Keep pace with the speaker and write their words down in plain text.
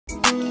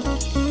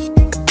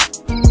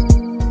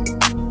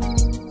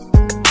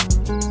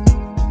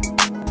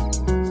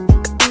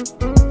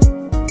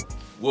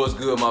What's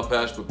good, my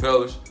passion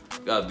propellers?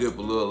 Gotta dip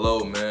a little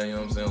low, man. You know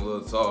what I'm saying? A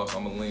little toss.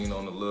 I'ma lean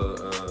on the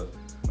little,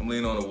 I'm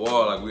leaning on the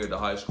wall like we at the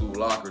high school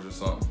lockers or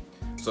something.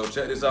 So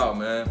check this out,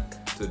 man.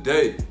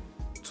 Today,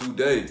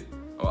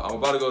 I'm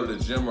about to go to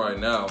the gym right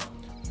now,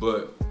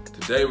 but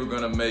today we're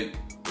gonna make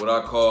what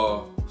I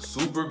call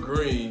super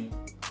green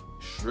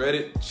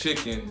shredded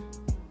chicken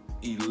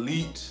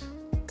elite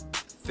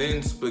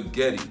thin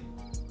spaghetti.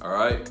 All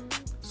right.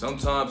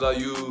 Sometimes I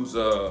use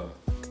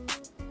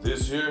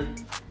this here,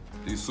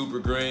 these super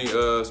green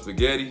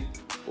spaghetti,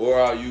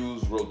 or I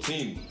use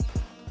rotini.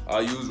 I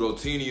use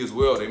rotini as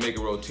well. They make a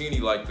rotini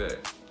like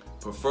that.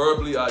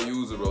 Preferably I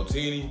use a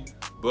rotini,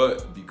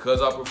 but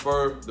because I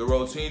prefer the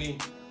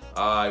rotini,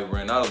 I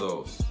ran out of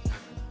those.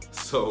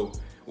 So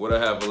what I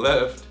have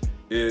left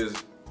is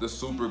the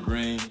super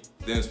green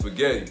thin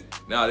spaghetti.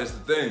 Now this is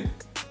the thing.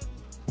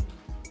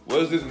 What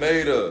is this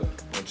made of?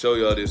 I'm gonna show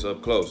y'all this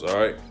up close, all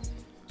right?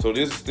 So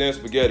this is thin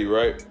spaghetti,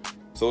 right?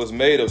 So it's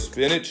made of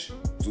spinach,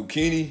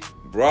 zucchini,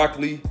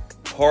 broccoli,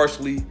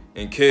 parsley,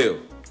 and kale.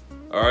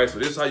 All right, so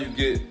this is how you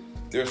get,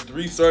 there's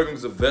 3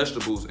 servings of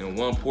vegetables in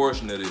 1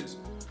 portion of this.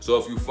 So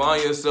if you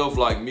find yourself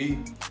like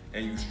me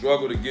and you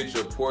struggle to get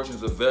your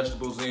portions of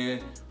vegetables in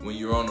when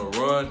you're on the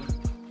run,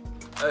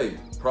 hey,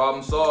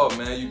 problem solved,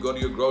 man. You go to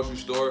your grocery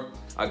store.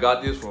 I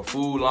got this from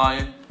Food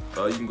Lion.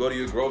 You can go to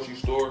your grocery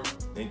store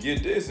and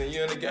get this and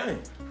you're in the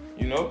game,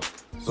 you know?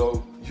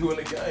 So you in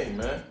the game,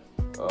 man.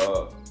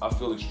 I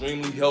feel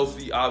extremely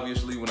healthy,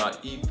 obviously, when I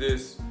eat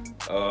this.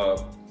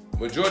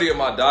 Majority of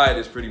my diet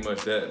is pretty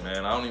much that,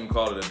 man. I don't even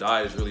call it a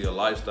diet, it's really a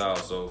lifestyle.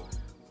 So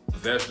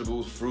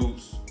vegetables,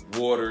 fruits,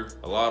 water,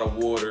 a lot of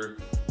water,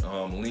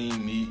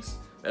 lean meats.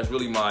 That's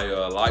really my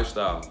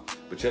lifestyle.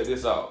 But check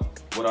this out.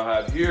 What I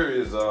have here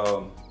is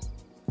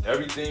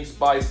everything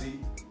spicy,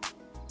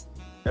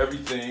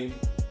 everything,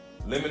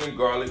 lemon and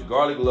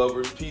garlic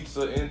lovers,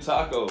 pizza and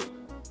taco,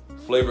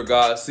 Flavor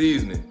God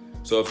seasoning.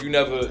 So if you're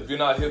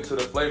not hip to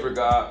the Flavor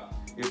God,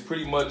 it's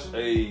pretty much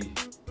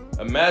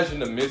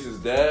imagine a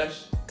Mrs.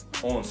 Dash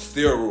on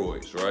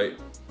steroids, right?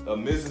 A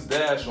Mrs.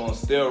 Dash on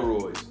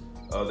steroids.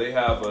 They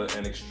have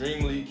an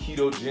extremely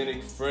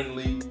ketogenic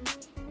friendly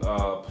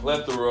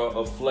plethora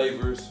of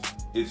flavors.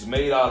 It's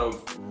made out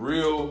of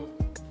real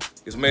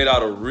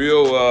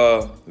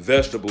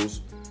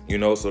vegetables, you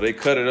know, so they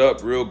cut it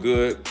up real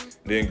good.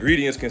 The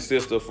ingredients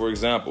consist of, for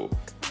example,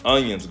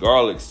 onions,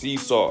 garlic, sea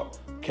salt,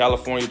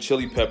 California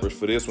chili peppers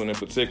for this one in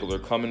particular,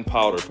 cumin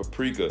powder,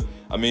 paprika.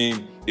 I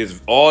mean,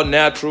 it's all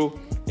natural,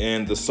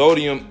 and the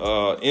sodium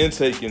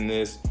intake in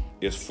this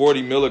is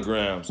 40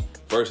 milligrams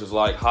versus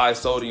like high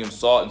sodium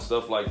salt and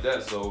stuff like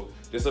that. So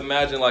just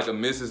imagine like a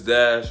Mrs.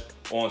 Dash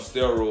on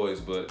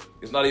steroids, but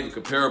it's not even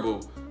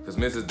comparable because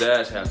Mrs.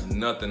 Dash has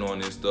nothing on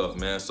this stuff,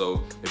 man.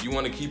 So if you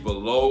want to keep a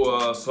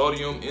low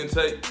sodium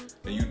intake,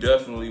 then you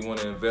definitely want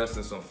to invest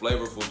in some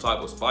flavorful type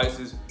of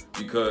spices,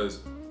 because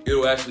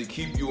it'll actually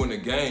keep you in the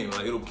game.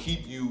 Like, it'll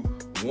keep you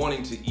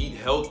wanting to eat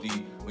healthy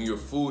when your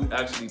food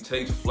actually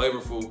tastes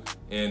flavorful.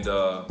 And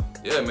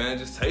yeah, man, it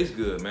just tastes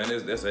good, man.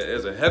 There's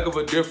a heck of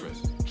a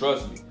difference,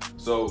 trust me.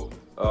 So,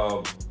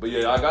 but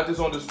yeah, I got this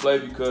on display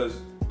because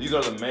these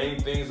are the main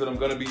things that I'm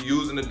gonna be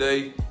using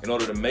today in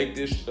order to make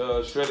this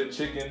shredded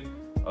chicken,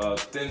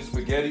 thin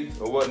spaghetti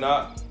or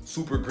whatnot,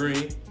 super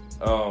green.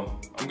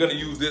 I'm gonna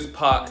use this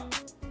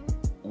pot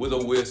with a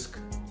whisk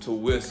to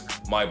whisk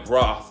my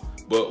broth,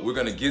 but we're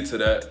gonna get to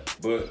that.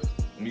 But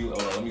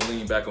let me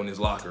lean back on this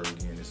locker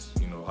again. It's,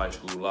 you know, high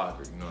school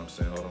locker, you know what I'm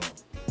saying? Hold on.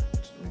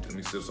 Let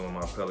me sip some of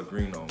my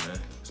Pellegrino, man.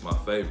 It's my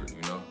favorite,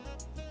 you know?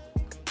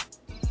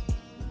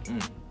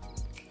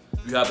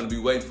 If you happen to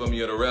be waiting for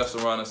me at a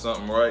restaurant or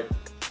something, right?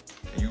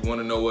 And you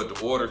wanna know what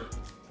to order,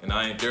 and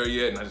I ain't there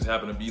yet, and I just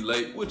happen to be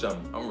late, which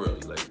I'm really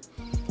late.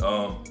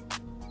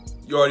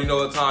 You already know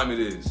what time it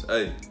is.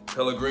 Hey,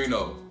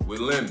 Pellegrino with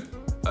lemon.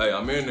 Hey,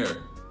 I'm in there.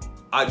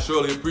 I'd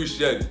surely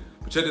appreciate it.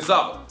 But check this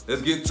out.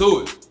 Let's get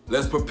to it.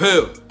 Let's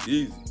propel.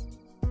 Easy.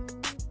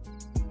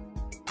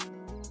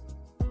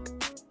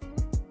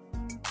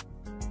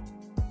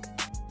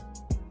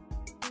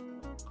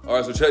 All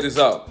right, so check this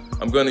out.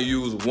 I'm gonna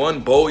use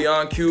 1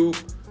 bouillon cube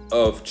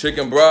of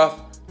chicken broth.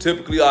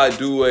 Typically, I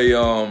do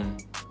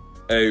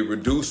a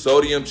reduced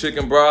sodium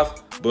chicken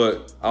broth,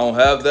 but I don't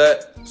have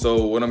that.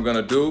 So what I'm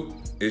gonna do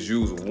is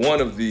use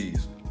one of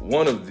these.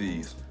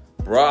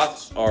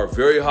 Broths are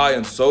very high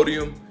in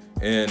sodium,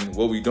 and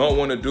what we don't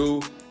wanna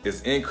do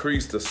is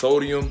increase the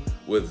sodium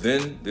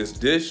within this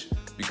dish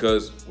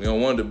because we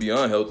don't want it to be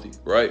unhealthy,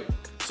 right?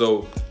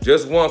 So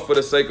just one for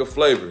the sake of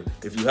flavor.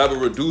 If you have a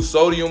reduced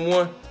sodium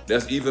one,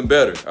 that's even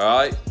better, all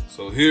right?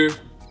 So here,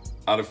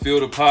 I done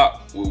filled the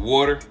pot with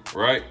water,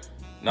 right?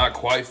 Not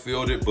quite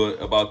filled it, but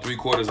about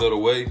 3/4 of the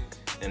way.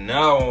 And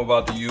now I'm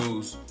about to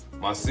use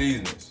my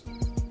seasonings.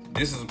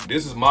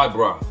 This is my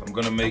broth. I'm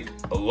gonna make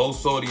a low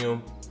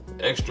sodium,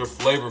 extra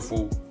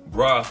flavorful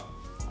broth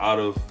out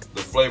of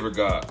the Flavor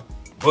God.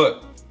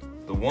 But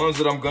the ones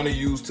that I'm gonna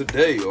use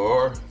today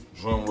are,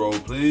 drum roll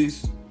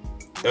please,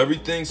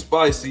 everything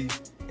spicy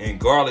and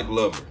garlic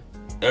lover.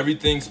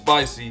 Everything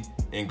spicy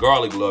and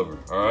garlic lover,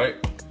 all right?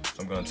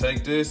 So I'm gonna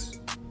take this,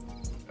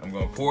 I'm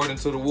gonna pour it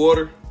into the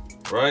water,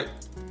 right?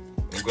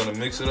 I'm gonna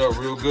mix it up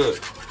real good,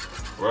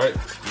 right?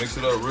 Mix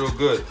it up real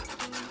good.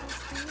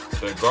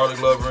 That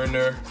garlic lover in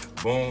there,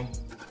 boom.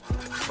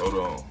 Hold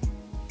on.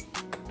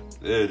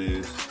 There it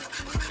is.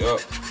 Yup.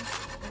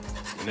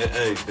 And that,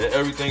 hey, that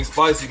everything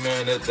spicy,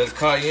 man. That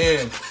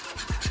cayenne,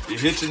 it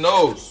hit your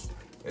nose.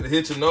 It'll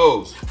hit your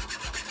nose.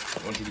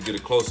 I want you to get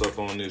a close up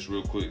on this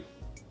real quick.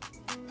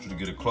 I want you to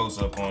get a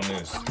close up on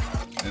this.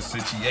 This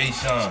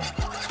situation.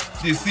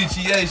 This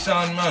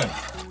situation, man.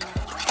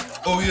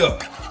 Oh yeah.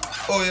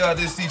 Oh yeah,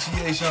 this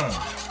situation.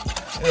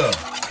 Yeah.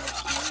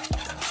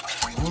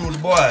 Ooh,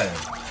 boy.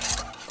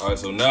 All right,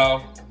 so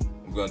now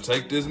I'm gonna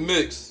take this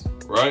mix,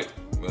 right?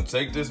 I'm gonna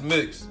take this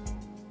mix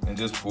and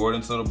just pour it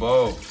into the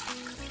bowl.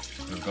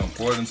 Just gonna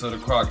pour it into the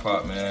crock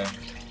pot, man.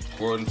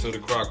 Pour it into the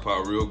crock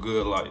pot real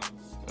good, like. You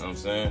know what I'm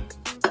saying?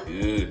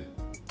 Yeah.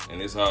 And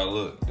this how it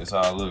look. This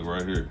how it look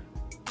right here.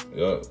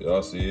 Yup,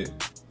 y'all see it.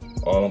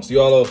 See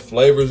all those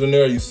flavors in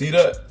there? You see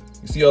that?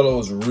 You see all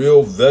those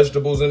real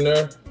vegetables in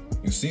there?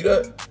 You see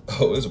that?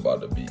 Oh, it's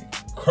about to be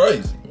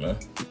crazy, man.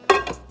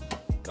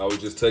 Now we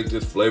just take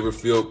this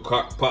flavor-filled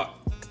crock pot.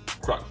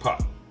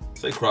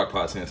 Say crock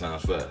pot 10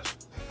 times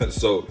fast.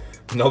 So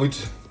now we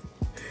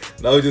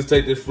just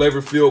take this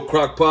flavor-filled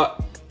crock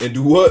pot and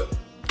do what?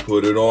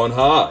 Put it on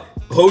high.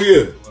 Oh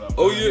yeah.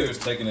 Oh yeah.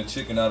 Just taking the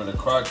chicken out of the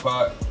crock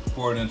pot,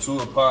 pour it into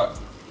a pot.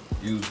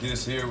 Use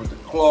this here with the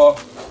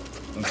cloth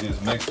and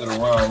just mix it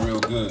around real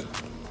good.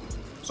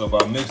 So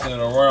by mixing it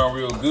around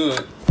real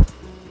good,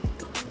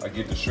 I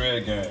get the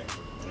shred game,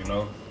 you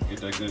know?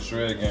 Get that good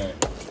shred game,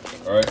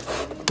 all right?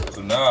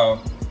 So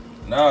now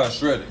it's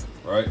shredded,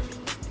 right?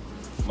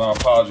 My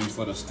apologies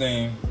for the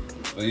steam,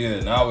 but yeah,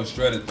 now it's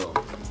shredded though.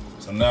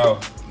 So now,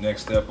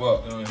 next step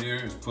up down here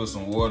is put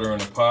some water in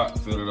the pot,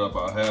 fill it up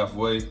about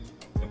halfway,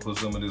 and put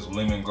some of this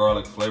lemon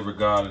garlic flavor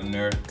guide in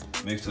there.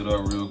 Mix it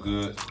up real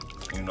good,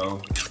 you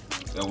know?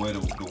 That way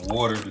the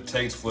water, the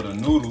taste for the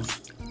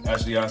noodles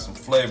actually has some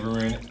flavor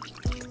in it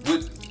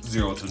with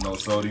 0 to no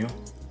sodium.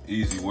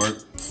 Easy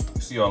work.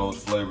 You see all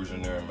those flavors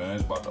in there, man.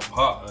 It's about to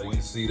pop. You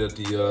can see that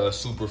the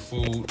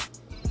Superfood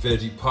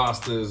veggie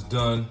pasta is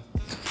done.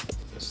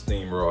 The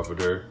steamer off of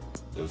there.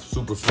 The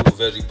Superfood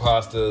veggie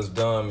pasta is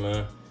done,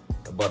 man.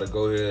 I'm about to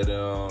go ahead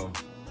and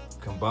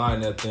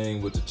combine that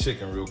thing with the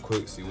chicken real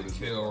quick. See what it's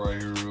kale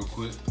right here real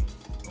quick.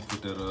 I'll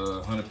put that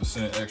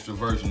 100% extra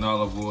virgin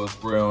olive oil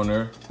spray on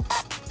there.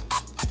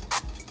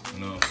 You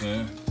know what I'm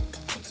saying?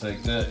 I'll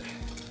take that.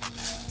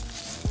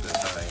 Let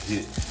that thing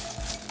hit.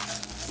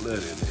 Let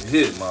it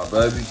hit, my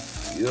baby.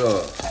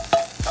 Yeah.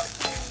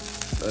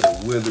 Let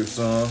it wither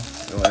some.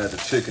 Gonna add the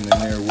chicken in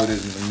there with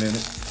it in a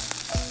minute.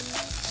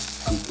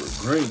 Super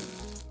green.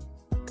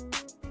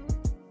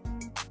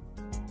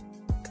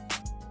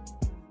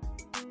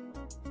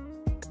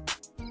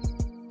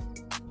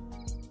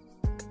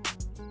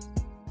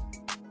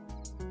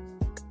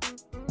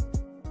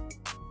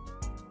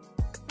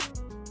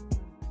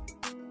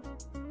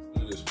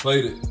 Just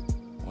plated.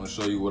 I want to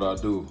show you what I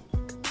do.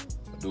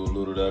 Do a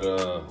little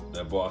of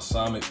that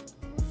balsamic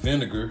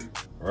vinegar,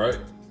 right?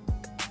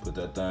 Put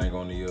that thing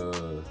on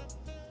the,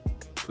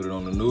 put it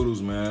on the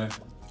noodles, man.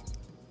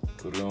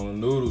 Put it on the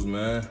noodles,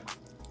 man.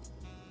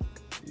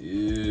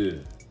 Yeah.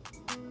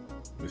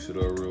 Mix it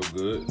up real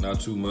good. Not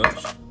too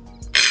much.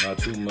 Not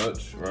too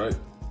much, right?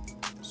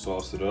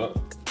 Sauce it up.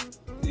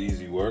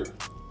 Easy work.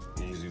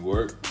 Easy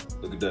work.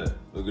 Look at that.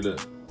 Look at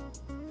that.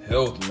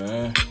 Health,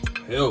 man.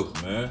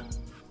 Health, man.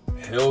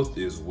 Health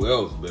is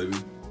wealth, baby.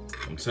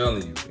 I'm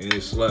telling you, and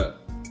it slap.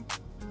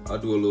 I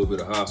do a little bit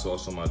of hot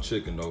sauce on my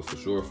chicken though, for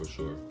sure, for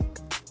sure.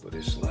 But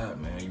it slap,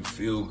 man. You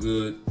feel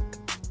good.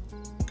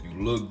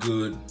 You look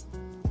good.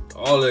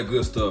 All that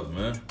good stuff,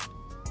 man.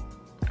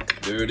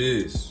 There it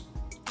is.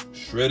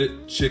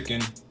 Shredded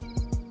chicken,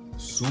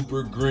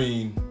 super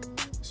green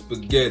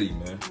spaghetti,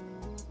 man.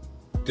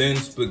 Thin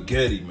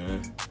spaghetti,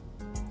 man.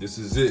 This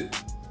is it.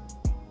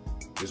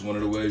 It's one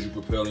of the ways you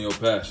propel in your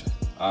passion.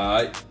 All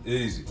right,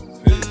 easy.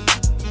 Peace.